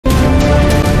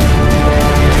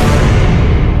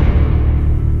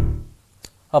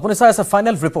আপুনি চাই আছে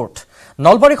ফাইনেল ৰিপৰ্ট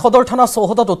নলবাৰী সদৰ থানা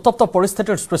চৌহদত উত্তপ্ত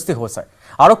পৰিস্থিতিৰ সৃষ্টি হৈছে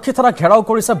আৰক্ষী থানা ঘেৰাও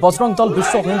কৰিছে বজৰং দল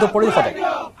বিশ্ব হিন্দু পৰিষদে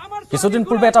কিছুদিন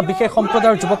পূৰ্বে এটা বিশেষ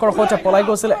সম্প্ৰদায়ৰ যুৱকৰ সৈতে পলাই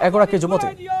গৈছিল এগৰাকী যুৱতী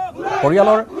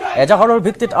পৰিয়ালৰ এজাহাৰৰ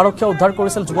ভিত্তিত আৰক্ষীয়ে উদ্ধাৰ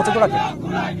কৰিছিল যুৱতীগৰাকীক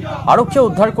আৰক্ষীয়ে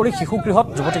উদ্ধাৰ কৰি শিশু গৃহত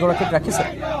যুৱতীগৰাকীক ৰাখিছিল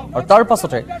আৰু তাৰ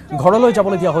পাছতে ঘৰলৈ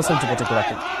যাবলৈ দিয়া হৈছিল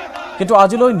যুৱতীগৰাকীক কিন্তু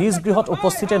আজিলৈ নিজ গৃহত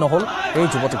উপস্থিত নহল এই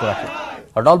যুৱতীগৰাকী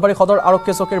আৰু নলবাৰী সদৰ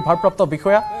আৰক্ষী চকীৰ ভাৰপ্ৰাপ্ত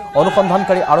বিষয়া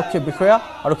অনুসন্ধানকাৰী আৰক্ষী বিষয়া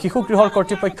আৰু শিশু গৃহৰ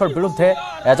কৰ্তৃপক্ষৰ বিৰুদ্ধে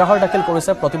এজাহাৰ দাখিল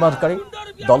কৰিছে প্ৰতিবাদকাৰী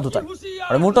দল দুটাই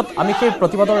আৰু মুহূৰ্তত আমি সেই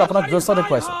প্ৰতিবাদৰ আপোনাক দৃশ্য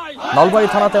দেখুৱাইছো নলবাৰী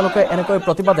থানা তেওঁলোকে এনেকৈ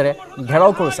প্ৰতিবাদেৰে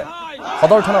ঘেৰাও কৰিছে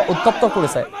সদৰ থানা উত্তপ্ত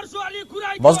কৰিছে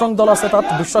বজৰং দল আছে তাত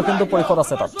বিশ্ব হিন্দু পৰিষদ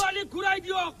আছে তাত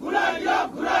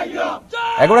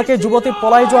এগৰাকী যুৱতী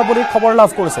পলাই যোৱা বুলি খবৰ লাভ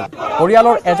কৰিছিল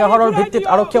পৰিয়ালৰ এজাহাৰৰ ভিত্তিত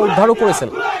আৰক্ষীয়ে উদ্ধাৰো কৰিছিল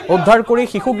উদ্ধাৰ কৰি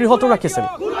শিশু গৃহতো ৰাখিছিল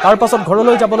তাৰ পাছত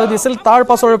ঘৰলৈ যাবলৈ দিছিল তাৰ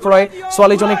পাছৰে পৰাই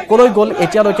ছোৱালীজনী কলৈ গ'ল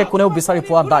এতিয়ালৈকে কোনেও বিচাৰি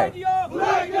পোৱা নাই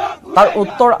তাৰ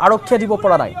উত্তৰ আৰক্ষীয়ে দিব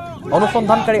পৰা নাই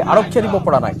অনুসন্ধানকাৰী আৰক্ষীয়ে দিব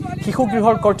পৰা নাই শিশু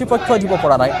গৃহৰ কৰ্তৃপক্ষই দিব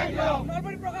পৰা নাই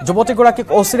যুৱতীগৰাকীক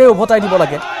অচিৰে উভতাই দিব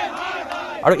লাগে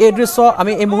আৰু এই দৃশ্য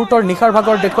আমি এই মুহূৰ্তৰ নিশাৰ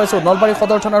ভাগৰ দেখুৱাইছো নলবাৰী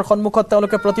সদৰ থানাৰ সন্মুখত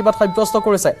তেওঁলোকে প্ৰতিবাদ সাব্যস্ত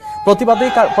কৰিছে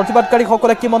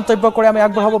প্ৰতিবাদকাৰীসকলে কি মন্তব্য কৰে আমি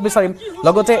আগবঢ়াব বিচাৰিম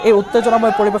লগতে এই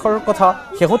উত্তেজনাময় পৰিৱেশৰ কথা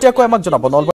শেহতীয়াকৈ আমাক জনাব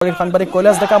নলবাৰীৰ সাংবাদিক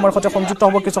কৈলাশ ডেকা আমাৰ সৈতে সংযুক্ত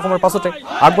হ'ব কিছু সময়ৰ পাছতে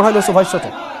আগবঢ়াই লৈছো ভাষ্যটো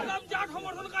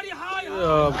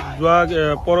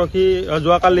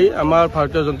যোৱাকালি আমাৰ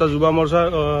ভাৰতীয় জনতা যুৱ মৰ্চাৰ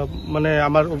মানে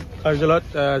আমাৰ কাৰ্যালয়ত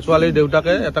ছোৱালীৰ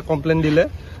দেউতাকে এটা কমপ্লেইন দিলে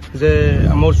যে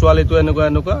মোৰ ছোৱালীটো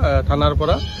এনেকুৱা থানাৰ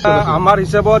পৰা আমাৰ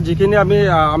হিচাপত যিখিনি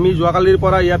আমি যোৱাকালিৰ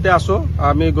পৰা ইয়াতে আছো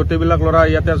আমি গোটেইবিলাক ল'ৰা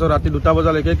ইয়াতে আছো ৰাতি 2টা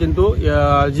বজালৈকে কিন্তু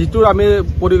যিটো আমি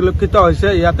পৰিলক্ষিত হৈছে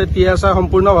ইয়াতে TSI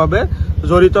সম্পূৰ্ণভাৱে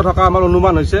জড়িত থকা আমাৰ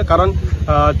অনুমান হৈছে কাৰণ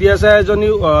TSI এজনী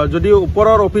যদি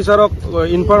ওপৰৰ অফিচাৰক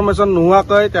ইনফৰমেশ্যন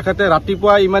নোহোৱাকৈ তেখেতে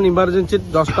ৰাতিপুৱা ইমান ইমাৰ্জেঞ্চিত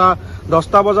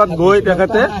 10টা বজাত গৈ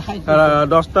তেখেতে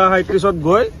 10:37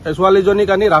 গৈ ছোৱালীজনীক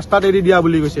আনি ৰাস্তাত এৰি দিয়া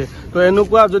বুলি কৈছে তো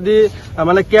এনেকুৱা যদি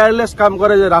মানে কেয়াৰলেছ কাম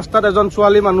কৰে যে ৰাস্তাত এজন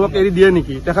ছোৱালী মানুহক এৰি দিয়ে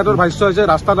নেকি তেখেতৰ ভাষ্য হৈছে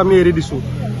ৰাস্তাত আমি এৰি দিছো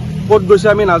ক'ত গৈছে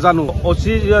আমি নাজানো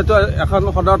অচি যেহেতু এখন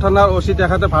সদৰ থানাৰ অচি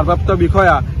তেখেতে ভাৰপ্ৰাপ্ত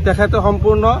বিষয়া তেখেতে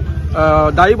সম্পূৰ্ণ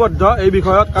দায়বদ্ধ এই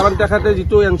বিষয়ত কাৰণ তেখেতে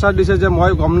যিটো এনসাৰ দিছে যে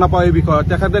মই গম নাপাওঁ এই বিষয়ত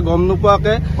তেখেতে গম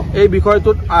নোপোৱাকে এই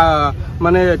বিষয়টোত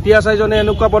মানে TSI জনে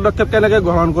এনেকুৱা পদক্ষেপ কেনেকৈ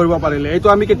গ্ৰহণ কৰিব পাৰিলে এইটো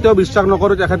আমি কেতিয়াও বিশ্বাস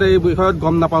নকৰো তেখেতে এই বিষয়ত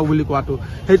গম নাপাওঁ বুলি কোৱাটো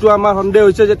সেইটো আমাৰ সন্দেহ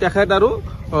হৈছে যে তেখেত আৰু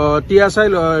TSI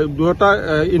দুটা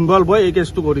ইনভলভ হৈ এই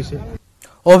কেছটো কৰিছে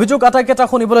অভিযোগ আটাইকেইটা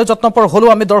শুনিবলৈ যত্নপৰ হলো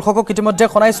আমি দৰ্শকক ইতিমধ্যে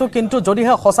শুনাইছো কিন্তু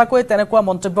যদিহে সঁচাকৈ তেনেকুৱা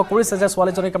মন্তব্য কৰিছে যে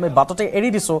ছোৱালীজনীক আমি বাটতে এৰি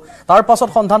দিছো তাৰ পাছত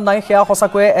সন্ধান নাই সেয়া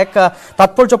সঁচাকৈ এক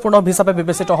তাৎপৰ্যপূৰ্ণ হিচাপে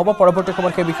বিবেচিত হ'ব পৰৱৰ্তী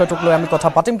সময়ত সেই বিষয়টোক লৈ আমি কথা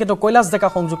পাতিম কিন্তু কৈলাশ ডেকা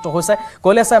সংযুক্ত হৈছে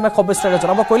কৈলাশে আমাক সবিস্তাৰে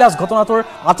জনাব কৈলাশ ঘটনাটোৰ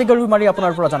আতিগৰি মাৰি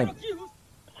আপোনাৰ পৰা জানিম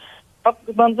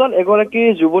পূৰ্বাঞ্চল এগৰাকী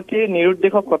যুৱতীৰ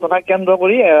নিৰুদ্দেশক ঘটনা কেন্দ্ৰ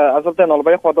কৰি আচলতে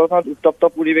নলবাৰী সদৰ থানাত উত্তপ্ত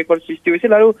পৰিৱেশৰ সৃষ্টি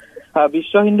হৈছিল আৰু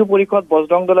বিশ্ব হিন্দু পৰিষদ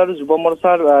বজৰং দল আৰু যুৱ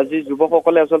মৰ্চাৰ যি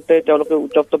যুৱকসকলে আচলতে তেওঁলোকে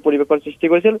উত্তপ্ত পৰিৱেশৰ সৃষ্টি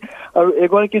কৰিছিল আৰু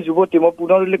এগৰাকী যুৱতী মই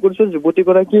পুনৰ উল্লেখ কৰিছো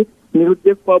যুৱতীগৰাকী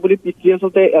নিৰুদ্দেশ হোৱা বুলি পিতৃয়ে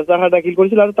আচলতে এজাহাৰ দাখিল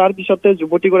কৰিছিল আৰু তাৰ পিছতে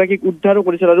যুৱতীগৰাকীক উদ্ধাৰো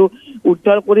কৰিছিল আৰু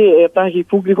উদ্ধাৰ কৰি এটা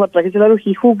শিশু গৃহত ৰাখিছিল আৰু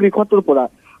শিশু গৃহটোৰ পৰা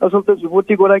আচলতে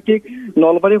যুৱতীগৰাকীক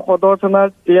নলবাৰী সদৰ থানাৰ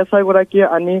TSI গৰাকীয়ে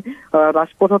আনি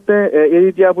ৰাজপথতে এৰি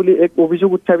দিয়া বুলি এক অভিযোগ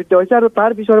উত্থাপিত হৈছে আৰু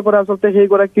তাৰ পিছৰে পৰা আচলতে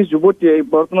সেইগৰাকী যুৱতীয়ে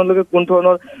বৰ্তমানলৈকে কোনো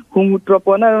ধৰণৰ সুমূত্ৰ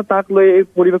পোৱা নাই আৰু তাক লৈ এই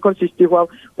পৰিৱেশৰ সৃষ্টি হোৱা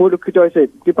পৰিলক্ষিত হৈছে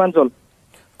কৃপাঞ্চল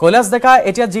কৈলাশ ডেকা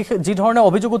এতিয়া যি ধৰণে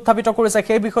অভিযোগ উত্থাপিত কৰিছে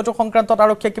সেই বিষয়টো সংক্ৰান্তত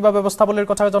আৰক্ষীয়ে কিবা ব্যৱস্থাৱলীৰ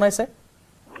কথা জনাইছে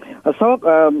চাওক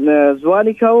যোৱা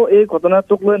নিশাও এই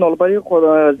ঘটনাটোক লৈ নলবাৰী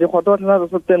যি সদৰ থানাত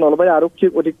আচলতে নলবাৰী আৰক্ষী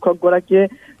অধীক্ষক গৰাকীয়ে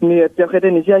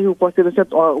তেখেতে নিজে আহি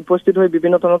উপস্থিত হৈ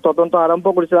বিভিন্ন ধৰণৰ তদন্ত আৰম্ভ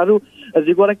কৰিছিল আৰু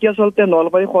যিগৰাকী আচলতে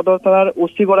নলবাৰী সদৰ থানাৰ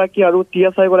OC গৰাকী আৰু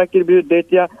TSI গৰাকীৰ বিৰুদ্ধে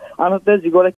এতিয়া আনহাতে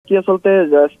যিগৰাকী আচলতে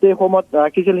ষ্টে হোমত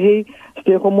ৰাখিছিল সেই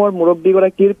ষ্টে হোমৰ মুৰব্বী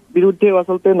গৰাকীৰ বিৰুদ্ধে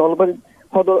আচলতে নলবাৰী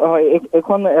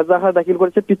এখন এজাহাৰ দাখিল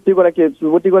কৰিছে পিতৃগৰাকী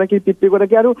যুৱতীগৰাকীৰ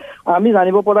পিতৃগৰাকী আৰু আমি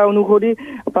জানিব পৰা অনুসৰি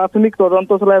প্ৰাথমিক তদন্ত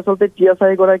চলাই আচলতে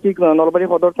TSI গৰাকীক নলবাৰী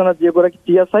সদৰ থানাত যিগৰাকী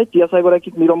TSI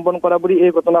গৰাকীক নিলম্বন কৰা বুলি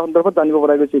এই ঘটনা সন্দৰ্ভত জানিব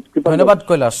পৰা গৈছে ধন্যবাদ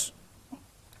কৈলাশ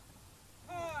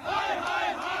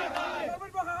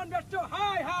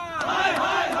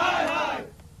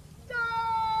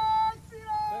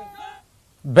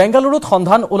বেংগালুৰুত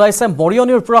সন্ধান ওলাইছে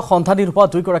মৰিয়নিৰ পৰা সন্ধানী হোৱা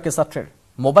দুইগৰাকী ছাত্ৰীৰ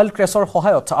মোবাইল ক্ৰেছৰ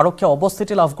সহায়ত আৰক্ষীয়ে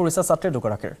অৱস্থিতি লাভ কৰিছে ছাত্ৰী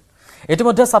দুগৰাকীৰ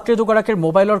ইতিমধ্যে ছাত্ৰী দুগৰাকীৰ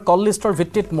মোবাইলৰ কল লিষ্টৰ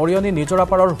ভিত্তিত মৰিয়নি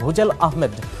নিজৰাপাৰৰ হুজেল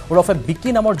আহমেদ ওৰফে বিকি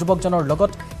নামৰ যুৱকজনৰ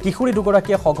লগত কিশোৰী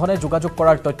দুগৰাকীয়ে সঘনে যোগাযোগ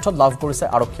কৰাৰ তথ্য লাভ কৰিছে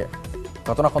আৰক্ষীয়ে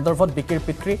ঘটনা সন্দৰ্ভত বিকিৰ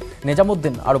পিতৃ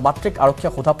নিজামুদ্দিন আৰু মাতৃক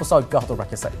আৰক্ষীয়ে সোধা পোছা অব্যাহত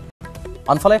ৰাখিছে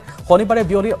আনফালে শনিবাৰে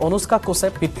বিয়লি অনুষ্কা কোচে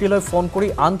পিতৃলৈ ফোন কৰি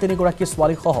আন 3 গৰাকী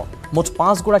ছোৱালীসহ মুঠ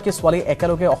 5 গৰাকী ছোৱালী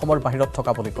একেলগে অসমৰ বাহিৰত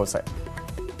থকা বুলি কৈছে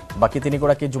বাকি 3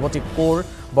 গৰাকী যুৱতী কোৰ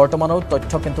বৰ্তমানৰ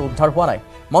তথ্য কিন্তু উদ্ধাৰ হোৱা নাই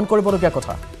মন কৰিবলগীয়া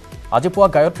কথা আজি পুৱা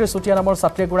গায়ত্ৰী চুটিয়া নামৰ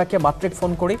ছাত্ৰী এগৰাকীয়ে মাতৃক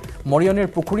ফোন কৰি মৰিয়নিৰ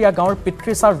পুখুৰীয়া গাঁৱৰ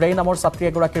পিতৃছাৰ ৰে নামৰ ছাত্ৰী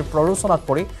এগৰাকীৰ প্ৰৰোচনাত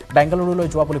পৰি বেংগালুৰুলৈ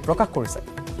যোৱা বুলি প্ৰকাশ কৰিছে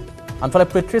আনফালে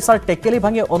পিতৃছাৰ টেকেলি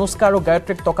ভাঙি অনুষ্কা আৰু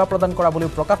গায়ত্ৰীক টকা প্ৰদান কৰা বুলি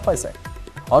প্ৰকাশ পাইছে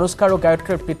অনুষ্কা আৰু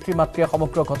গায়ত্ৰীৰ পিতৃ মাতৃয়ে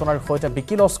সমগ্ৰ ঘটনাৰ সৈতে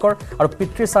বিকি লস্কৰ আৰু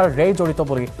পিতৃছাৰ ৰে জড়িত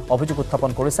বুলি অভিযোগ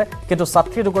উত্থাপন কৰিছে কিন্তু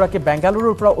ছাত্ৰী দুগৰাকী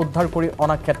বেংগালুৰুৰ পৰা উদ্ধাৰ কৰি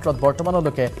অনা ক্ষেত্ৰত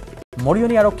বৰ্তমানলৈকে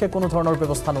মৰিয়নি আৰক্ষীয়ে কোনো ধৰণৰ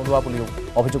ব্যৱস্থা নোলোৱা বুলিও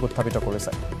অভিযোগ উত্থাপিত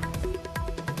কৰিছে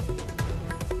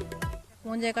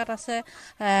কোন জেগাত আছে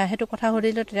হেতু কথা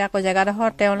সুধিলো তেতিয়া কৈ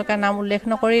জেগাডোখৰ তেওঁলোকে নাম উল্লেখ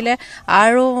নকৰিলে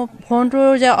আৰু ফোনটো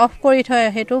যে অফ কৰি থয়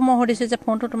হেতু মই সুধিছো যে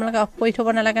ফোনটো তোমালোকে অফ কৰি থব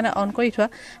নালাগে না অন কৰি থোৱা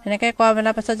এনেকৈ কোৱা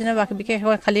মেলা পাছত যেনে বাকি বিশেষ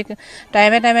খালি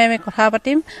টাইমে আমি কথা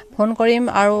পাতিম ফোন কৰিম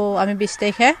আৰু আমি 20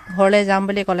 তাৰিখে ঘৰলৈ যাম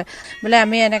বুলি ক'লে বোলে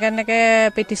আমি এনেকৈ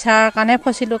পিটিছাৰ কাৰণে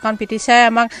ফচিলোঁ কাৰণ পিটিছাই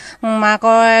আমাক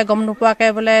মাকৈ গম নোপোৱাকৈ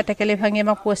বোলে টেকেলি ভাঙি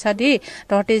আমাক পইচা দি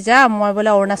তহঁতি যা মই বোলে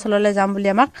অৰুণাচললৈ যাম বুলি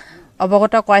আমাক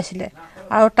অৱগত কৰাইছিলে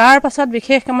আৰু তাৰ পাছত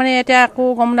বিশেষ মানে এতিয়া আকৌ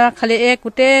গম না খালি এই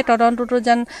গোটেই তদন্তটো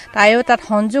যেন তাইও তাত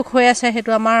সংযোগ হৈ আছে হেতু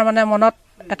আমাৰ মানে মনত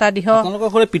এটা দিহ আপোনালোকৰ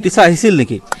ঘৰলৈ পিটিছা আহিছিল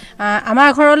নেকি আমাৰ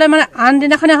ঘৰলৈ মানে আন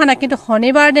দিনাখনি অহা নাই কিন্তু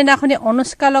শনিবাৰ দিনাখনি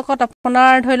অনুষ্কাৰ লগত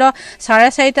আপোনাৰ ধৰি লওক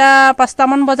 4:30-5টা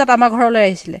মান বজাত আমাৰ ঘৰলৈ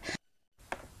আহিছিলে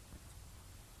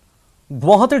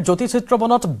গুৱাহাটীৰ জ্যোতি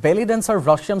চিত্ৰবনত বেলি ডেন্সাৰ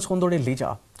ৰাছিয়ান সুন্দৰী লিজা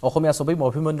অসমীয়া ছবি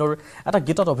অভিমন্যুৰ এটা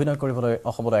গীতত অভিনয় কৰিবলৈ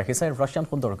অসমলৈ আহিছে ৰাছিয়ান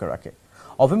সুন্দৰীগৰাকী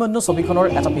অভিমন্যু ছবিখনৰ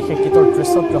এটা বিশেষ গীতৰ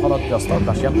দৃশ্যগ্ৰহণত ব্যস্ত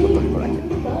ৰাছিয়ান সুন্দৰীগৰাকী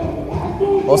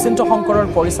অচিন্ত শংকৰৰ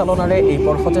পৰিচালনাৰে এই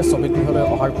বৰ্ষতে ছবিগৃহলৈ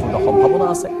অহাৰ পূৰ্ণ সম্ভাৱনা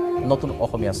আছে নতুন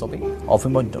অসমীয়া ছবি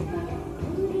অভিমন্যু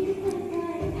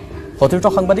সতীৰ্থ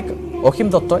সাংবাদিক অসীম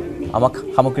দত্তই আমাক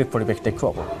সামগ্ৰিক পৰিৱেশ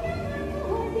দেখুৱাব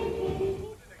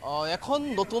এখন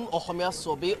নতুন অসমীয়া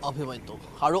ছবি অভিমন্যু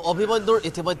আৰু অভিমন্যুৰ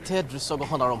ইতিমধ্যে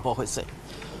দৃশ্যগ্ৰহণ আৰম্ভ হৈছে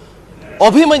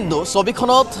অভিমন্যু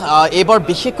ছবিখনত এইবাৰ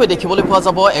বিশেষকৈ দেখিবলৈ পোৱা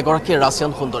যাব এগৰাকী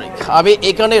ৰাছিয়ান সুন্দৰীক আমি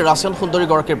এই কাৰণে ৰাছিয়ান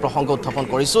সুন্দৰীগৰাকীৰ প্ৰসংগ উত্থাপন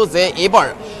কৰিছোঁ যে এইবাৰ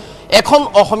এখন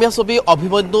অসমীয়া ছবি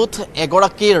অভিমন্যুত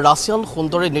এগৰাকী ৰাছিয়ান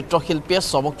সুন্দৰী নৃত্যশিল্পীয়ে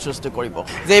চমক সৃষ্টি কৰিব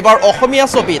যে এইবাৰ অসমীয়া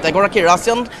ছবিত এগৰাকী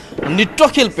ৰাছিয়ান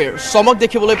নৃত্যশিল্পীৰ চমক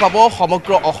দেখিবলৈ পাব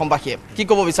সমগ্ৰ অসমবাসীয়ে কি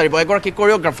ক'ব বিচাৰিব এগৰাকী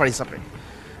কোৰিঅ'গ্ৰাফাৰ হিচাপে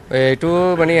এইটো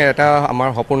মানে এটা আমাৰ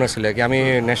সপোন আছিলে কি আমি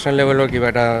নেশ্যনেল লেভেলৰ কিবা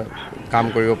এটা কাম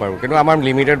কৰিব পাৰোঁ কিন্তু আমাৰ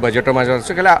লিমিটেড বাজেটৰ মাজত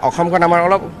আছে কেলৈ অসমখন আমাৰ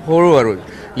অলপ সৰু আৰু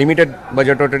লিমিটেড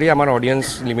বাজেটতেই আমাৰ অডিয়েঞ্চ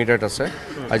লিমিটেড আছে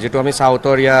আৰু যিটো আমি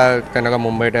চাউথৰ ইয়া তেনেকুৱা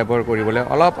মুম্বাই টাইপৰ কৰিবলৈ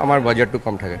অলপ আমাৰ বাজেটটো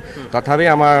কম থাকে তথাপি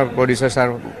আমাৰ প্ৰডিউচাৰ ছাৰ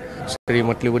শ্ৰী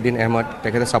মতলিবুদ্দিন আহমদ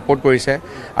তেখেতে ছাপোৰ্ট কৰিছে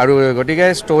আৰু গতিকে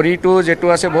ষ্টৰিটো যিটো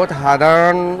আছে বহুত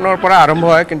সাধাৰণৰ পৰা আৰম্ভ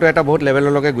হয় কিন্তু এটা বহুত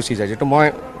লেভেললৈকে গুচি যায় যিটো মই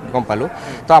গম পালোঁ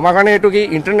তো আমাৰ কাৰণে এইটো কি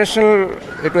ইণ্টাৰনেশ্যনেল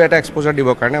এইটো এটা এক্সপ'জাৰ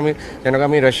দিবৰ কাৰণে আমি যেনেকৈ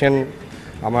আমি ৰাছিয়ান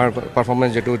আমাৰ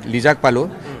পাৰফৰ্মেঞ্চ যিটো লিজাক পালোঁ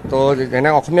তো যেনে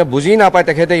অসমীয়া বুজি নাপায়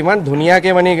তেখেতে ইমান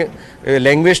ধুনীয়াকৈ মানে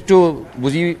লেংগুৱেজটো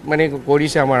বুজি মানে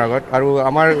কৰিছে আমাৰ আগত আৰু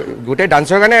আমাৰ গোটেই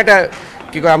ডান্সৰ কাৰণে এটা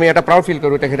কি কয় আমি এটা প্ৰাউড ফিল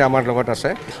কৰোঁ তেখেতে আমাৰ লগত আছে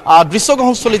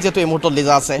দৃশ্যগ্ৰহণস্থলী যিহেতু এই মুহূৰ্তত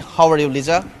লিজা আছে how are U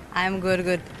Liza I am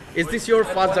good is this Euro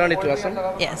first journey two Assam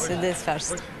yes it is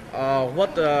first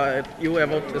what you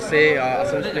about to say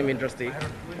Assam film industry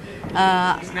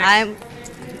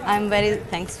I'm very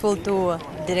thankful to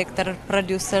director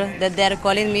producer that they are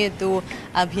calling me to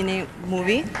Abhinay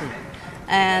movie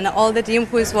and all the team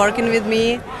who is working with me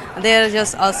they are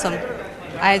just awesome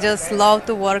I just love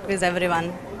to work with everyone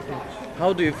how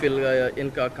do you feel in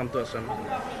come to Assam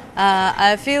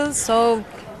I feel so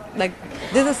like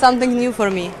this is something new for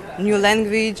me new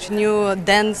language new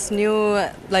dance new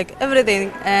like everything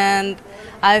and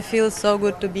I feel so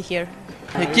good to be here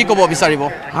की को विचारिब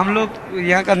हम लोग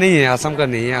यहाँ का नहीं है असम का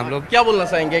नहीं है हम लोग क्या बोलना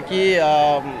चाहेंगे कि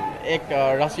एक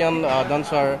रशियन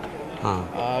डांसर हाँ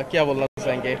क्या बोलना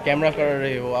चाहेंगे कैमरा कर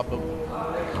रहे हो आप लोग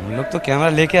हम लोग तो कैमरा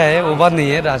लेके आए वो बात नहीं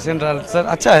है रशियन डांसर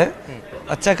अच्छा है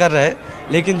अच्छा कर रहा है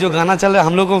लेकिन जो गाना चल रहा है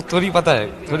हम लोग को थोड़ी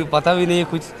पता भी नहीं है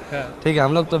कुछ ठीक है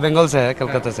हम लोग तो बंगाल से है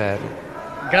कलकत्ता से है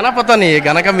गाना पता नहीं है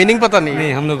गाना का मीनिंग पता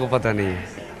नहीं हम लोग को पता नहीं है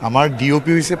हमार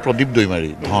डीओपी হৈছে প্ৰদীপ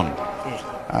দৈমাৰী ধন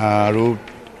আৰু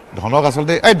ধনক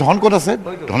আসলতে এই ধন ক'ত আছে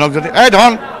ধনক যদি এই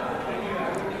ধন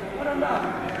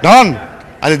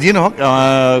আজি যি নহওক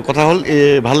কথা হ'ল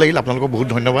ভাল লাগিল আপোনালোকক বহুত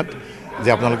ধন্যবাদ যে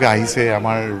আপোনালোকে আহিছে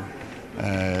আমাৰ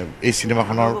এই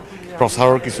চিনেমাখনৰ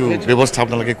প্ৰচাৰৰ কিছু ব্যৱস্থা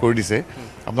আপোনালোকে কৰি দিছে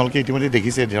আপোনালোকে ইতিমধ্যে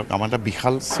দেখিছে ধৰক আমাৰ এটা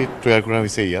বিশাল সেট তৈয়াৰ কৰা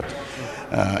হৈছে ইয়াত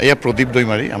এয়া প্ৰদীপ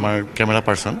দৈমাৰী আমাৰ কেমেৰা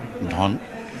পাৰ্চন ধন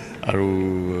আৰু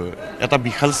এটা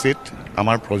বিশাল সেট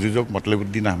আমাৰ প্ৰযোজক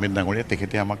মতলিবুদ্দিন আহমেদ ডাঙৰীয়া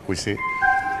তেখেতে আমাক কৈছে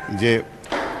যে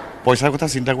পইচাৰ কথা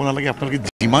চিন্তা কৰিব নালাগে আপোনালোকে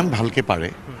যিমান ভালকৈ পাৰে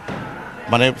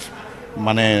মানে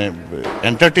মানে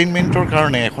এণ্টাৰটেইনমেণ্টৰ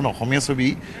কাৰণে এখন অসমীয়া ছবি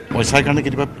পইচাৰ কাৰণে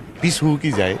কেতিয়াবা পিছ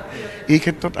হুহুকি যায় এই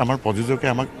ক্ষেত্ৰত আমাৰ প্ৰযোজকে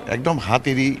আমাক একদম হাত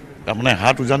এৰি মানে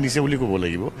হাত উজান দিছে বুলি ক'ব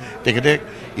লাগিব তেখেতে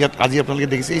ইয়াত আজি আপোনালোকে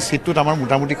দেখিছে এই ছেটটোত আমাৰ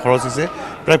মোটামুটি খৰচ হৈছে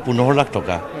প্ৰায় 15 লাখ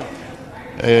টকা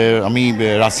আমি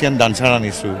ৰাছিয়ান ডান্সাৰ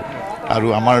আনিছোঁ আৰু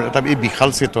আমাৰ এটা এই বিশাল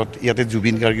ছেটত ইয়াতে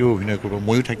জুবিন গাৰ্গেও অভিনয় কৰিব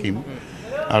ময়ো থাকিম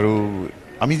আৰু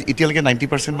আমি এতিয়ালৈকে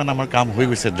 90% মান আমাৰ কাম হৈ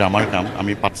গৈছে ড্ৰামাৰ কাম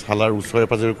আমি পাঠশালাৰ ওচৰে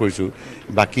পাজৰে কৰিছোঁ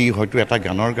বাকী হয়তো এটা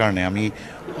গানৰ কাৰণে আমি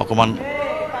অকণমান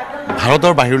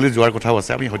ভাৰতৰ বাহিৰলৈ যোৱাৰ কথাও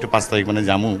আছে আমি হয়তো 5 তাৰিখ মানে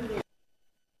যামো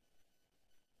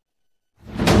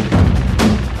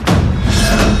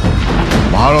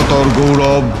ভাৰতৰ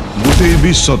গৌৰৱ গোটেই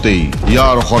বিশ্বতেই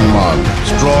ইয়াৰ সন্মান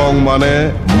ষ্ট্ৰং মানে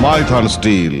মাইথান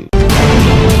ষ্টীল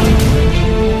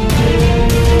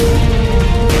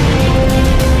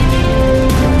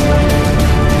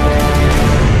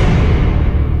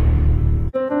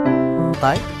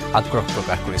তাই আগ্ৰহ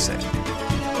প্ৰকাশ কৰিছে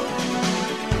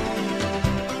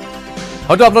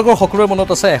হয়তো আপোনালোকৰ সকলোৰে মনত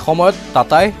আছে এসময়ত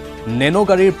টাটাই নেনো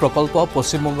গাড়ীৰ প্ৰকল্প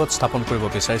পশ্চিমবংগত স্থাপন কৰিব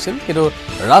বিচাৰিছিল কিন্তু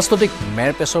ৰাজনৈতিক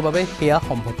মেৰপেচৰ বাবে সেয়া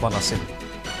সম্ভৱ হোৱা নাছিল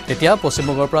তেতিয়া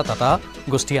পশ্চিমবংগৰ পৰা টাটা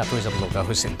গোষ্ঠী আঁতৰি যাব লগা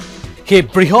হৈছিল সেই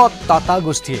বৃহৎ টাটা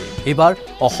গোষ্ঠীয়ে এইবাৰ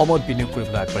অসমত বিনিয়োগ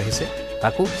কৰিবলৈ আগবাঢ়িছে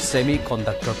তাকো ছেমি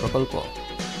কণ্ডাক্টৰ প্ৰকল্প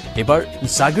এইবাৰ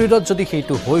জাগিৰোডত যদি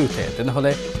সেইটো হৈ উঠে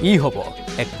তেনেহ'লে ই হ'ব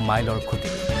এক মাইলৰ খুঁটি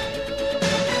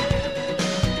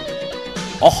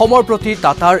অসমৰ প্ৰতি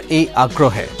টাটাৰ এই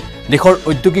আগ্ৰহে দেশৰ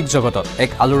ঔদ্যোগিক জগতত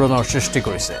এক আলোড়নৰ সৃষ্টি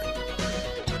কৰিছে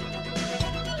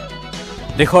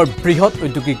দেশৰ বৃহৎ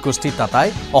ঔদ্যোগিক গোষ্ঠী টাটাই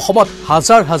অসমত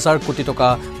হাজাৰ হাজাৰ কোটি টকা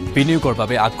বিনিয়োগৰ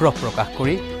বাবে আগ্ৰহ প্ৰকাশ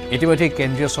কৰি ইতিমধ্যে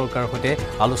কেন্দ্ৰীয় চৰকাৰৰ সৈতে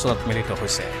আলোচনাত মিলিত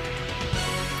হৈছে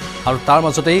আৰু তাৰ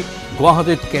মাজতেই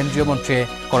গুৱাহাটীত কেন্দ্ৰীয় মন্ত্ৰীয়ে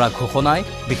কৰা ঘোষণাই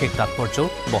বিশেষ তাৎপৰ্য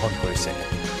বহন কৰিছে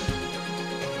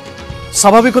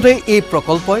স্বাভাৱিকতে এই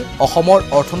প্ৰকল্পই অসমৰ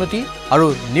অৰ্থনীতি আৰু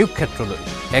নিয়োগ ক্ষেত্ৰলৈ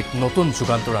এক নতুন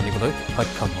যুগান্তৰ আনিবলৈ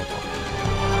সক্ষম হ'ব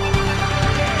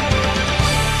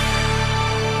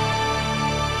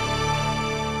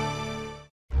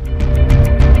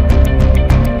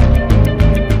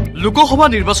লোকসভা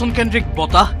নিৰ্বাচন কেন্দ্ৰিক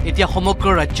বতাহ এতিয়া সমগ্ৰ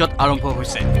ৰাজ্যত আৰম্ভ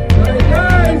হৈছে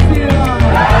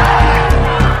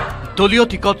দলীয়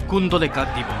টিকট কোন দলে কাক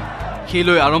দিব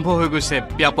সেইলৈ আৰম্ভ হৈ গৈছে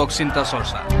ব্যাপক চিন্তা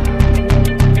চৰ্চা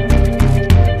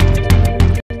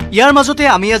ইয়াৰ মাজতে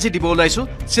আমি আজি দিব ওলাইছো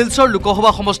শিলচৰ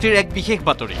লোকসভা সমষ্টিৰ এক বিশেষ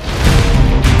বাতৰি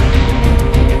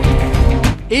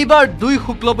এইবাৰ দুই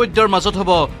শুক্লবৈদ্যৰ মাজত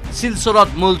হ'ব শিলচৰত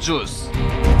মূল যুঁজ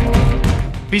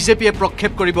বিজেপিয়ে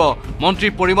প্ৰক্ষেপ কৰিব মন্ত্ৰী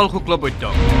পৰিমল শুক্লবৈদ্য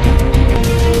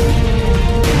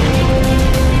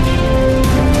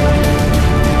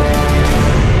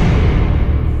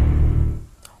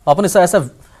আপুনি চাই আছে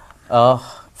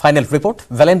ফাইনেল ৰিপৰ্ট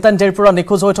ভেলেণ্টাইন ডেৰ পৰা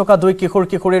নিখোজ হৈ থকা দুই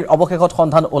কিশোৰীৰ অৱশেষত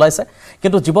সন্ধান ওলাইছে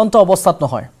কিন্তু জীৱন্ত অৱস্থাত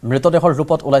নহয় মৃতদেহৰ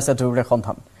ৰূপত ওলাইছে দুয়োৰে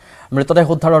সন্ধান মৃতদেহ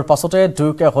উদ্ধাৰৰ পাছতে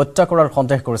দুয়োকে হত্যা কৰাৰ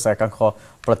সন্দেহ কৰিছে একাংশ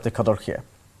প্ৰত্যক্ষদৰ্শীয়ে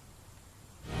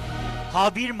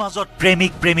হাবিৰ মাজত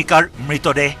প্ৰেমিক প্ৰেমিকাৰ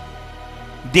মৃতদেহ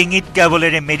ডিঙিত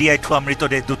কেবলেৰে মেৰিয়াই থোৱা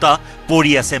মৃতদেহ দুটা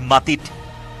পৰি আছে মাটিত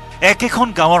একেখন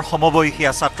গাঁৱৰ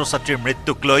সমবয়সীয়া ছাত্ৰ ছাত্ৰীৰ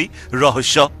মৃত্যুক লৈ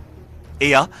ৰহস্য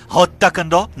এয়া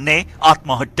হত্যাকাণ্ড নে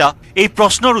আত্মহত্যা এই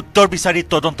প্ৰশ্নৰ উত্তৰ বিচাৰি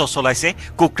তদন্ত চলাইছে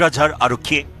কোকৰাঝাৰ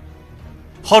আৰক্ষীয়ে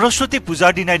সৰস্বতী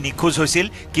পূজাৰ দিনাই নিখোজ হৈছিল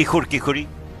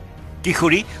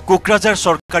কিশোৰী কোকৰাঝাৰ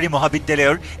চৰকাৰী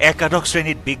মহাবিদ্যালয়ৰ একাদশ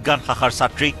শ্ৰেণীত বিজ্ঞান শাখাৰ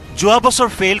ছাত্ৰী যোৱা বছৰ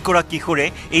ফেইল কৰা কিশোৰে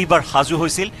এইবাৰ সাজু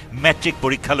হৈছিল মেট্ৰিক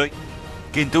পৰীক্ষালৈ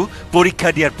কিন্তু পৰীক্ষা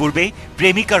দিয়াৰ পূৰ্বে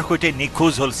প্ৰেমিকাৰ সৈতে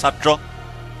নিখোজ হ'ল ছাত্ৰ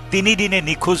 3 দিনে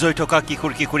নিখোজ হৈ থকা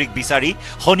কিশোৰীক বিচাৰি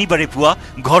শনিবাৰে পুৱা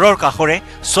ঘৰৰ কাষৰে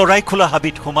চৰাইখোলা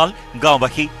হাবিত সোমাল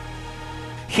গাঁওবাসী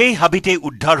সেই হাবিতে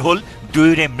উদ্ধাৰ হ'ল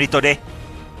দুয়োৰে মৃতদেহ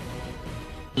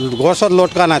গছত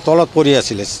লটকা নাই তলত পৰি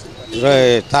আছিলে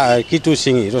কিটো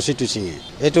চিঙি ৰছীটো চিঙি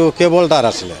এইটো কেবল তাৰ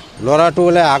আছিলে ল'ৰাটো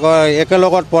বোলে আগৰ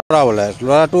একেলগত পঢ়া বোলে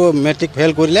ল'ৰাটো মেট্ৰিক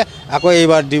ফেইল কৰিলে আকৌ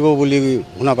এইবাৰ দিব বুলি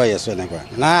শুনা পাই আছোঁ এনেকুৱা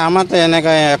নাই আমাৰতো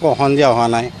এনেকৈ একো সন্ধিয়া হোৱা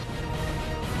নাই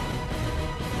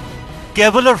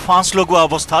কেবলৰ ফাঁচ লগোৱা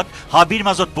অৱস্থাত হাবিৰ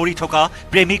মাজত পৰি থকা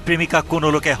প্ৰেমিক প্ৰেমিকাক কোনো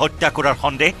লোকে হত্যা কৰাৰ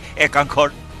সন্দেহ একাংশৰ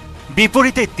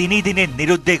বিপৰীতে 3 দিনে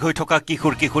নিৰুদ্দেশ হৈ থকা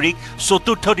কিশোৰীক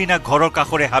চতুৰ্থ দিনা ঘৰৰ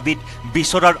কাষৰে হাবিত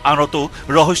বিচৰাৰ আনতো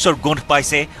ৰহস্যৰ গোন্ধ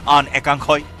পাইছে আন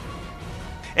একাংশই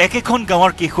একেখন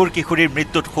গাঁৱৰ কিশোৰীৰ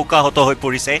মৃত্যুত শোকাহত হৈ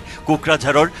পৰিছে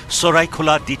কোকৰাঝাৰৰ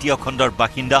চৰাইখোলা দ্বিতীয় খণ্ডৰ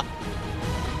বাসিন্দা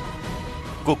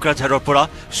কোকৰাঝাৰৰ পৰা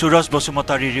সুৰজ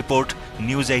বসুমতাৰীৰ report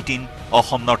news 18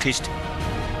 Assam north east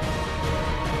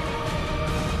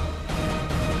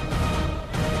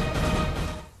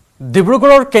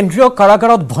ডিব্ৰুগড়ৰ কেন্দ্ৰীয়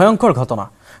কাৰাগাৰত ভয়ংকৰ ঘটনা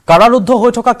কাৰাৰুদ্ধ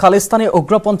হৈ থকা খালিস্তানী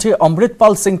উগ্ৰপন্থী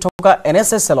অমৃতপাল সিং থকা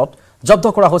NSA চেলত জব্দ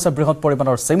কৰা হৈছে বৃহৎ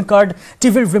পৰিমাণৰ সিম কাৰ্ড,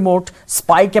 টিভিৰ ৰিমোট,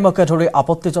 স্পাই কেমকে ধৰি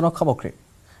আপত্তিজনক সামগ্ৰী।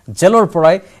 জেলৰ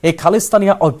পৰাই এই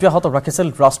খালিস্তানীয়া অব্যাহত ৰাখিছিল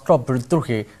ৰাষ্ট্ৰ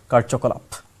বিদ্ৰোহী কাৰ্যকলাপ।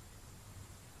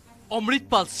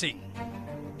 অমৃতপাল সিং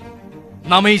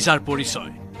নামেই যাৰ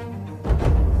পৰিচয়।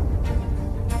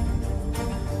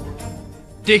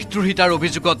 দেশদ্ৰোহিতাৰ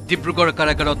অভিযোগত ডিব্ৰুগড়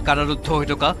কাৰাগাৰত কাৰাৰুদ্ধ হৈ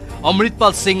থকা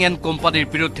অমৃতপাল সিং এণ্ড কোম্পানীৰ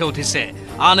বিৰুদ্ধে উঠিছে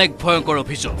আন এক ভয়ংকৰ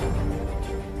অভিযোগ।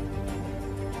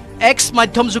 এক্স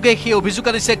মাধ্যমযোগে সেই অভিযোগ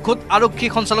আনিছে খোদ আৰক্ষী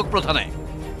সঞ্চালক প্ৰধানে।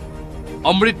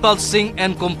 অমৃতপাল সিং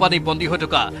এণ্ড কোম্পানী বন্দী হৈ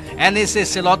থকা NSA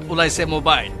চেলত ওলাইছে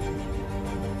মোবাইল।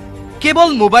 কেৱল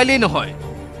মোবাইলেই নহয়,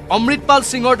 অমৃতপাল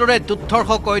সিঙৰ দৰে দুৰ্ধৰ্ষ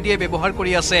কয়দীয়ে ব্যৱহাৰ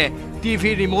কৰি আছে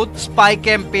TV remote, spy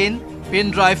campaign, PAN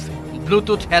drive,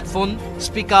 Bluetooth headphone,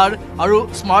 speaker আৰু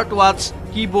স্মাৰ্ট ৱাচ,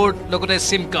 কিবৰ্ড লগতে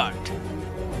সিম কাৰ্ড।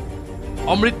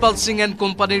 অমৃতপাল সিং এণ্ড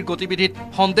কোম্পানীৰ গতিবিধিত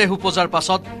সন্দেহ উপজাৰ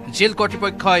পাছত জেল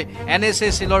কৰ্তৃপক্ষই NSA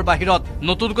চেলৰ বাহিৰত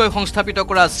নতুনকৈ সংস্থাপিত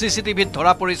কৰা CCTVত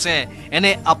ধৰা পৰিছে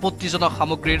এনে আপত্তিজনক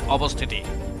সামগ্ৰীৰ অৱস্থিতি।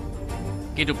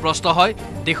 কিন্তু প্ৰশ্ন হয়,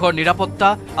 দেশৰ নিৰাপত্তা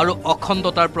আৰু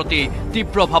অখণ্ডতাৰ প্ৰতি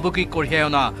তীব্ৰ ভাবুকি কঢ়িয়াই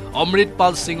অনা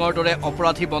অমৃতপাল সিঙৰ দৰে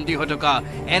অপৰাধী বন্দী হৈ থকা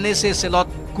NSA চেলত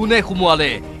কোনে সুমুৱালে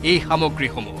এই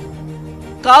সামগ্ৰীসমূহ?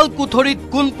 কাল কুঠৰিত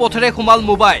কোন পথেৰে সোমাল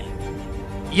মোবাইল?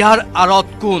 ইয়াৰ আঁৰত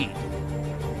কোন?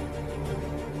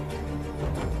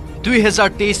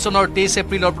 2023 চনৰ 23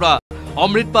 এপ্ৰিলৰ পৰা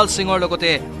অমৃতপাল সিঙৰ লগতে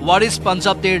ৱাৰিছ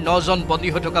পাঞ্জাবদেৰ 9জন বন্দী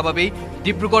হৈ থকা বাবেই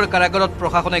ডিব্ৰুগড় কাৰাগাৰত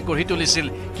প্ৰশাসনে গঢ়ি তুলিছিল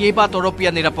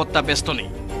কেইবাতৰপীয়া নিৰাপত্তা বেষ্টনী।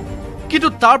 কিন্তু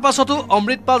তাৰ পাছতো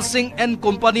অমৃতপাল সিং এণ্ড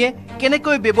কোম্পানীয়ে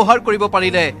কেনেকৈ ব্যৱহাৰ কৰিব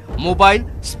পাৰিলে mobile,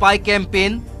 spy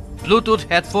campaign, Bluetooth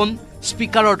headphone,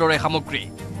 স্পিকাৰৰ দৰে সামগ্ৰী?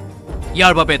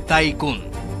 ইয়াৰ বাবে দায়ী কোন?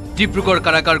 ডিব্ৰুগড়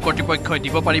কাৰাগাৰ কৰ্তৃপক্ষই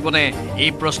দিব পাৰিবনে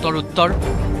এই প্ৰশ্নৰ উত্তৰ?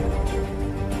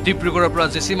 ডিব্ৰুগড়ৰ পৰা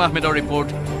জেছিম আহমেদৰ report,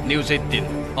 News 18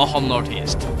 Assam north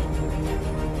east.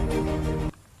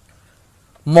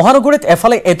 মহানগৰীত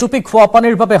এফালে এটুপি খোৱা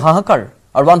পানীৰ বাবে হাহাকাৰ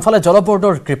আৰু আনফালে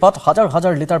জলবৰ্ডৰ কৃপাত হাজাৰ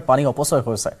হাজাৰ লিটাৰ পানী অপচয়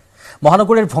হৈছে।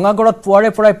 মহানগৰীৰ ভঙাগড়ত পুৱাৰে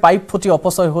পৰাই পাইপ ফুটি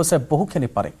অপচয় হৈছে বহুখিনি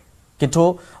পানী। কিন্তু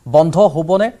বন্ধ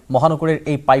হ'বনে মহানগৰীৰ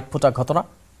এই পাইপ ফুটা ঘটনা?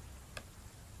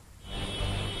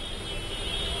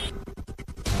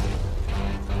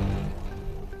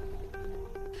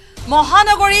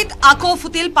 মহানগৰীত আকৌ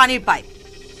ফুটিল পানীৰ পাইপ।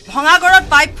 ভঙাগড়ত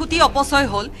পাইপ ফুটি অপচয়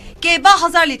হ'ল কেইবা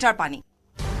হাজাৰ লিটাৰ পানী।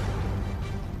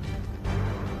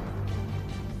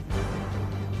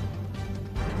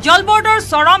 জলবৰ্ডৰ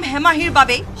চৰম হেমাহিৰ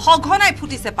বাবে সঘনাই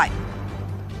ফুটিছে পাইপ।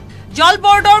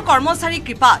 জলবৰ্ডৰ কৰ্মচাৰী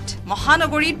কৃপাত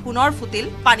মহানগৰীত পুনৰ ফুটিল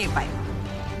পানীৰ পাইপ।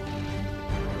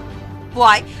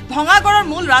 পুৱাই ভঙাগড়ৰ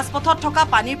মূল ৰাজপথত থকা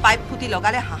পানীৰ পাইপ ফুটি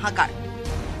লগালে হাহাকাৰ।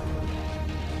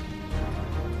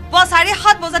 পুৱা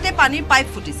 7:30 বজাতে পানীৰ পাইপ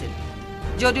ফুটিছিল।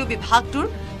 যদিও বিভাগটোৰ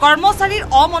কৰ্মচাৰীৰ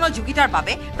অমনোযোগিতাৰ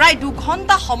বাবে প্ৰায় 2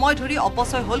 ঘণ্টা সময় ধৰি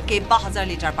অপচয় হ'ল কেইবা হাজাৰ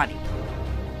লিটাৰ পানী।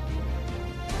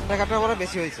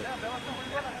 বেছি হৈছে,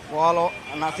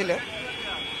 নাছিলে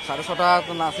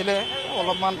 6:30 নাছিলে,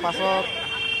 অলপমান পাছত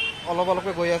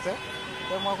অলপকৈ গৈ আছে।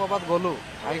 মই ক'ৰবাত গ'লোঁ,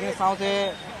 আহি কিনে চাওঁ যে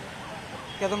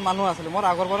কেইজন মানুহ আছিলে, মোৰ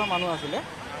আগৰ পৰা মানুহ আছিলে।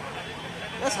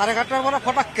 7:30 পৰা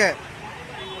ফটাককৈ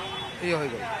হৈ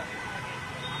গ'ল।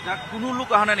 কোনো লোক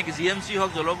অহা নাই নেকি? GMC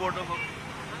হওক, জলবৰ্ড হওক?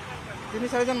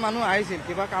 3-4জন মানুহ আহিছিল,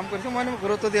 কিবা কাম কৰিছে। মই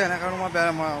গুৰুত্ব দিয়া নাই, কাৰণ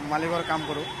মই মালিকৰ কাম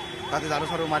কৰোঁ, তাতে ঝাৰু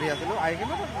চাৰু মাৰি আছিলোঁ। আহি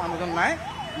কিনে মানুহজন নাই,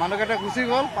 মানুহকেইটা গুচি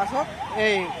গ'ল। পাছত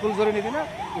এই ফুলজৰি নিদিনে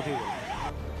উঠি গ'ল।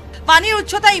 পানীৰ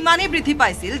উচ্চতা ইমানেই বৃদ্ধি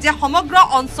পাইছিল যে সমগ্ৰ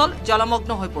অঞ্চল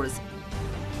জলমগ্ন হৈ পৰিছিল।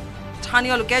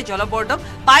 স্থানীয় লোকে জলবৰ্ডক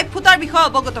পাইপ ফুটাৰ বিষয়ে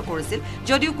অৱগত কৰিছিল,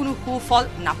 যদিও কোনো সুফল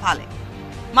নাপালে।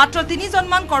 মাত্ৰ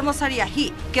 3জনমান কৰ্মচাৰী আহি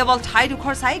কেৱল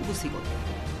ঠাইডোখৰ চাই গুচি গ'ল।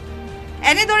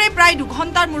 এনেদৰে প্ৰায় 2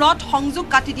 ঘণ্টাৰ মূৰত সংযোগ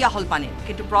কাটি দিয়া হ'ল পানীৰ।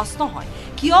 কিন্তু প্ৰশ্ন হয়,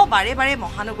 কিয় বাৰে বাৰে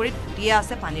মহানগৰীত ফুটিয়ে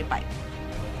আছে পানীৰ পাইপ?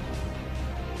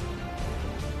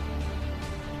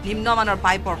 নিম্নমানৰ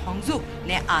পাইপৰ সংযোগ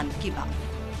নে আন কিবা?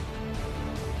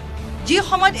 যি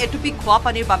সময়ত এটুপি খোৱা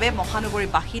পানীৰ বাবে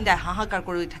মহানগৰীৰ বাসিন্দাই হাহাকাৰ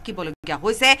কৰি থাকিবলগীয়া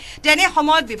হৈছে, তেনে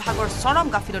সময়ত বিভাগৰ চৰম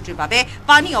গাফিলতিৰ বাবে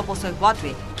পানী অপচয়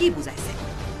হোৱাটোৱে কি বুজাইছে?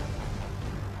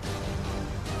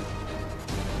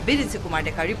 বিৰিঞ্চি কুমাৰ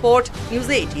ডেকাৰ report, News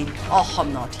 18 Assam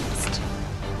north east.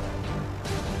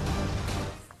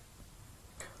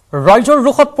 ৰাইজৰ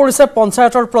ৰোষত পৰিছে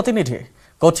পঞ্চায়তৰ প্ৰতিনিধি।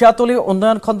 কঠিয়াতলী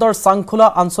উন্নয়ন খণ্ডৰ চাংখোলা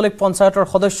আঞ্চলিক পঞ্চায়তৰ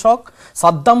সদস্যক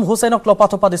সাদ্দাম হুছেইনক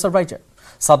লপাথপা দিছে ৰাইজে।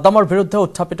 সাদ্দামৰ বিৰুদ্ধে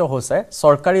উত্থাপিত হৈছে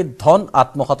চৰকাৰী ধন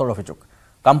আত্মসাতৰ অভিযোগ।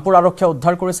 কামপুৰ আৰক্ষীয়ে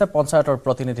উদ্ধাৰ কৰিছে পঞ্চায়তৰ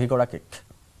প্ৰতিনিধিগৰাকীক।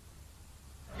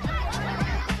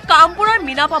 কামপুৰৰ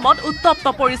মিনাপামত উত্তপ্ত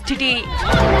পৰিস্থিতি।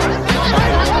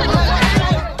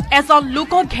 এজন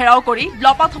লোকক ঘেৰাও কৰি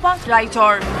লপাথপা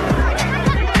ৰাইজৰ।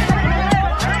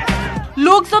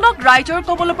 লোকজনক ৰাইজৰ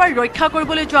কবলৰ পৰা ৰক্ষা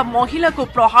কৰিবলৈ যোৱা মহিলাকো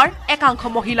প্ৰহাৰ একাংশ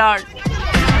মহিলাৰ।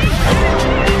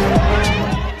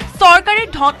 চৰকাৰী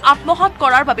ধন আত্মসাৎ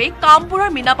কৰাৰ বাবে কামপুৰৰ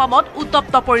মিনাপামত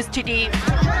উত্তপ্ত পৰিস্থিতি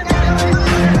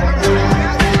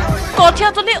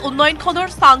কঠিয়াতলী উন্নয়ন খণ্ডৰ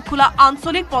চাংখোলা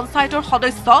আঞ্চলিক পঞ্চায়তৰ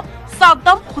সদস্য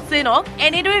সাদ্দাম হুছেইনক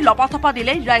এনেদৰে লপাথপা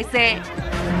দিলে ৰাইজে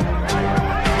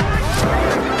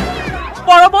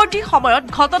পৰৱৰ্তী সময়ত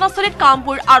ঘটনাস্থলীত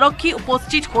কামপুৰ আৰক্ষী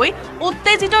উপস্থিত হৈ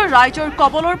উত্তেজিত ৰাইজৰ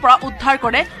কবলৰ পৰা উদ্ধাৰ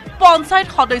কৰে পঞ্চায়ত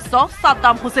সদস্য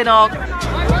সাদ্দাম হুছেইনক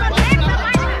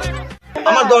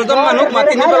আমাৰ 10 জন মানুহ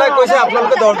মাতি নি পেলাই কৈছে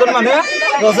আপোনালোকে 10 জন মানুহে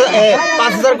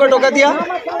 5000 টকা দিয়া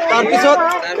তাৰ পিছত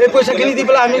এই পইচাখিনি দি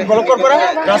পেলাই আমি ব্লকৰ পৰা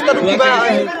ৰাস্তাটো কিবা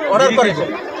অৰ্ডাৰ কৰিব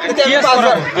তেতিয়া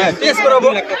 5000 টেষ্ট কৰাব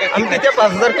আমি তেতিয়া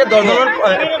 5000 কে 10 জনৰ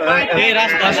এই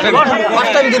ৰাস্তা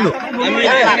ফাৰ্ষ্ট টাইম দিলো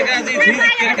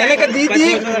এনেকে দি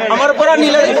আমাৰ পৰা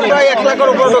নিলে প্ৰায় 1 লাখৰ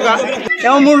ওপৰ টকা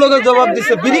তেওঁ মোৰ লগত জবাব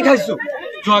দিছে বিৰি খাইছো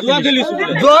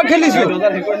জোৱা খেলিছো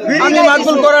আমি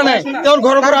মাতবুল কৰা নাই তেওঁৰ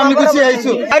ঘৰৰ পৰা আমি গুচি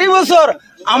আহিছো 4 বছৰ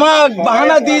আমাক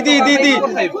বাহানা দি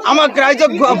আমাক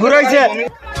ৰাইজক ঘুৰাইছে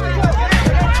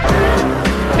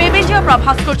বিবেচিয়া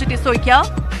প্ৰভাস্কৰ Jyoti Saikia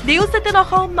news 18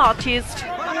 Assam north east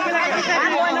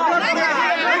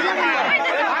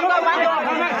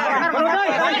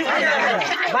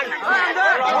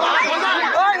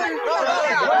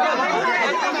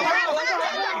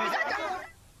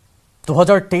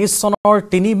চনৰ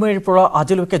 3 মে'ৰ পৰা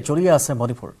আজিলৈকে জ্বলি আছে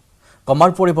মণিপুৰ কমাৰ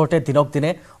পৰিৱৰ্তে দিনক দিনে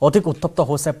অধিক উত্তপ্ত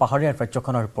হৈছে পাহাৰীয়া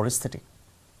ৰাজ্যখনৰ পৰিস্থিতি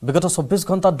বিগত 24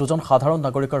 ঘণ্টাত দুজন সাধাৰণ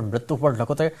নাগৰিকৰ মৃত্যু হোৱাৰ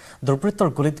লগতে দুৰ্বৃত্তৰ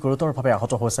গুলীত গুৰুতৰভাৱে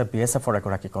আহত হৈছে বিএছএফৰ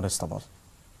এগৰাকী কনিষ্টবল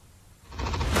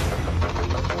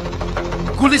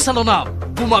গুলীচালনা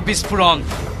বোমা বিস্ফোৰণ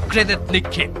গ্ৰেনেড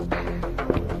নিক্ষেপ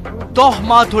 10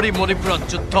 মাহ ধৰি মণিপুৰত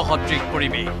যুদ্ধ সদৃশ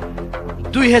পৰিৱেশ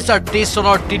 2023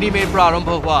 চনৰ 3 মে'ৰ পৰা আৰম্ভ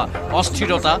হোৱা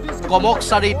অস্থিৰতা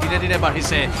কমকচাৰী দিনে দিনে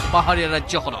বাঢ়িছে পাহাৰীয়া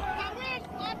ৰাজ্যখনত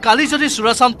কালি যদি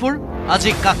চুৰাচান্দপুৰ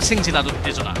আজি কাকসিং জিলাত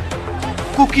উত্তেজনা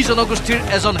কুকি জনগোষ্ঠীৰ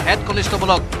এজন হেড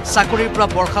কনিষ্টবলক চাকৰিৰ পৰা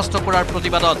বৰখাস্ত কৰাৰ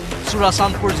প্ৰতিবাদত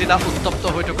চুৰাচান্দপুৰ জিলা উত্তপ্ত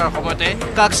হৈ থকাৰ সময়তে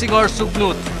কাকসিঙৰ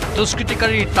সুগনুত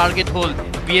দুষ্কৃতিকাৰীৰ টাৰ্গেট হ'ল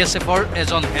বিএছএফৰ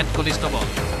এজন হেড কনিষ্টবল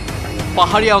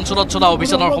পাহাৰীয়া অঞ্চলত চলা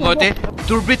অভিযানৰ সময়তে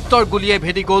দুৰ্বৃত্তৰ গুলীয়ে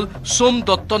ভেদি গ'ল সোম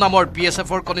দত্ত নামৰ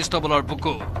বিএছএফৰ কনিষ্টবলৰ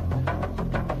বুকু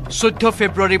 14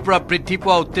 ফেব্ৰুৱাৰীৰ পৰা বৃদ্ধি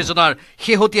পোৱা উত্তেজনাৰ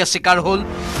শেহতীয়া চিকাৰ হ'ল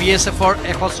বিএছএফৰ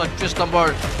 136 নম্বৰ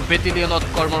বেটেলিয়নত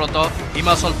কৰ্মৰত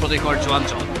হিমাচল প্ৰদেশৰ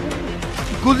জোৱানজন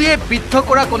গুলীয়ে বিদ্ধ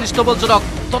কৰা কনিষ্টবলজনক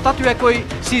ততাতৈয়াকৈ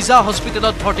চিজা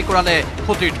হস্পিটেলত ভৰ্তি কৰালে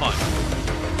সতীৰ্থ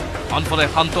আনফালে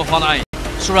শান্ত হোৱা নাই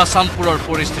চুৰাচান্দপুৰৰ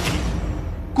পৰিস্থিতি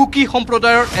কুকি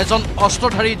সম্প্ৰদায়ৰ এজন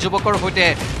অস্ত্ৰধাৰী যুৱকৰ সৈতে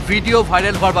ভিডিঅ'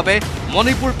 ভাইৰেল হোৱাৰ বাবে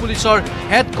মণিপুৰ পুলিচৰ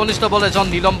হেড কনিষ্টবল এজন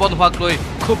নিলম্বন হোৱাক লৈ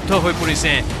ক্ষুব্ধ হৈ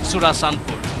পৰিছে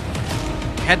চুৰাচান্দপুৰ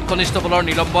হেড কনিষ্টবলৰ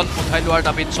নিলম্বন উঠাই লোৱাৰ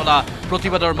দাবীত চলা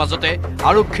প্ৰতিবাদৰ মাজতে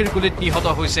আৰক্ষীৰ গুলীত নিহত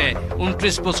হৈছে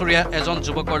 29 বছৰীয়া এজন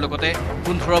যুৱকৰ লগতে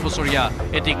 15 বছৰীয়া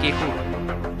এটি কিশোৰ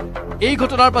এই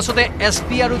ঘটনাৰ পাছতে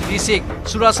এছপি আৰু ডিচিক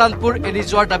চুৰাচান্দপুৰ এৰি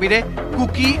যোৱাৰ দাবীৰে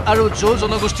কুকি আৰু জো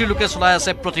জনগোষ্ঠীৰ লোকে চলাই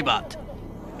আছে প্ৰতিবাদ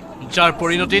যাৰ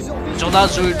পৰিণতিত জ্বলা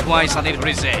জুইৰ ধোঁৱাই চানি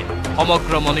ধৰিছে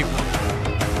সমগ্ৰ মণিপুৰ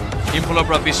ইম্ফলৰ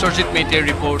পৰা Biswajit মেইতিৰ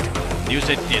report news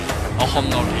 18 Assam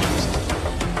north east